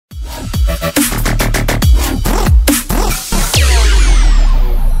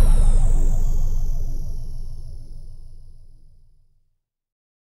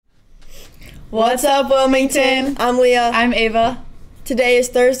What's up, Wilmington? I'm Leah. I'm Ava. Today is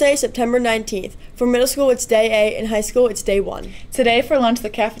Thursday, September 19th. For middle school, it's day 8, and high school, it's day 1. Today for lunch, the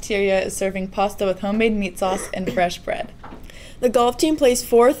cafeteria is serving pasta with homemade meat sauce and fresh bread. The golf team placed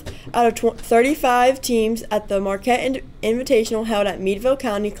 4th out of 35 teams at the Marquette Invitational held at Meadville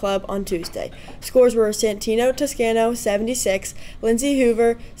County Club on Tuesday. Scores were Santino Toscano, 76, Lindsey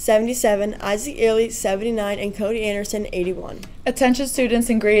Hoover, 77, Isaac Early, 79, and Cody Anderson, 81. Attention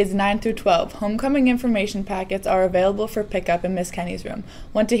students in grades 9 through 12. Homecoming information packets are available for pickup in Miss Kenny's room.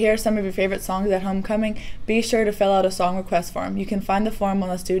 Want to hear some of your favorite songs at homecoming? Be sure to fill out a song request form. You can find the form on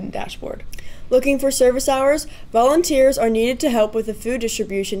the student dashboard. Looking for service hours? Volunteers are needed to help with the food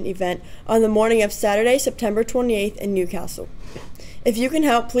distribution event on the morning of Saturday, September 28th in Newcastle. If you can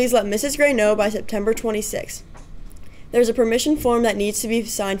help, please let Mrs. Gray know by September 26th. There's a permission form that needs to be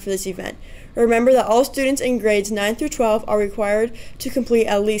signed for this event. Remember that all students in grades 9 through 12 are required to complete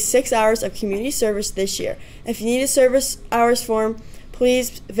at least 6 hours of community service this year. If you need a service hours form,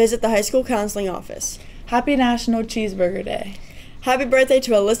 please visit the high school counseling office. Happy National Cheeseburger Day. Happy birthday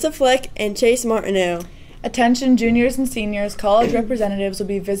to Alyssa Flick and Chase Martineau. Attention juniors and seniors, college representatives will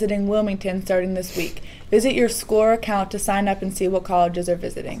be visiting Wilmington starting this week. Visit your school account to sign up and see what colleges are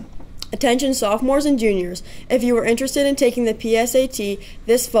visiting. Attention sophomores and juniors, if you are interested in taking the PSAT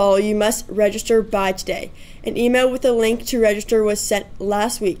this fall, you must register by today. An email with a link to register was sent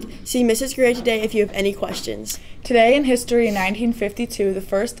last week. See Mrs. Gray today if you have any questions. Today in history in 1952, the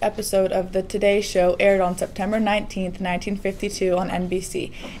first episode of The Today Show aired on September 19th, 1952 on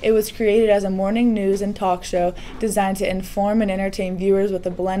NBC. It was created as a morning news and talk show designed to inform and entertain viewers with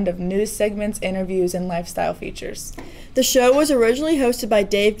a blend of news segments, interviews, and lifestyle features. The show was originally hosted by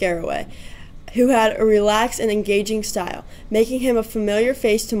Dave Garroway, who had a relaxed and engaging style, making him a familiar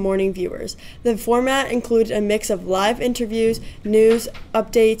face to morning viewers. The format included a mix of live interviews, news,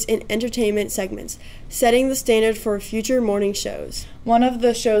 updates, and entertainment segments, setting the standard for future morning shows. One of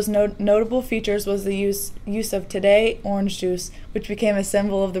the show's notable features was the use of Today orange juice, which became a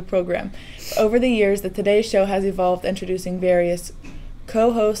symbol of the program. Over the years, the Today Show has evolved, introducing various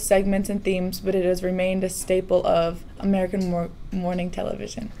co-host segments and themes, but it has remained a staple of American morning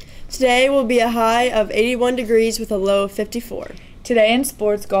television. Today will be a high of 81 degrees with a low of 54. Today in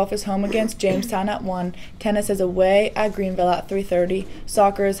sports, golf is home against Jamestown at 1, tennis is away at Greenville at 3:30,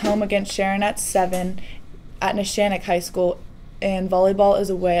 soccer is home against Sharon at 7 at Neshannock High School, and volleyball is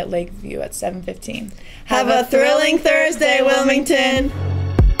away at Lakeview at 7:15. Have a thrilling Thursday, Wilmington!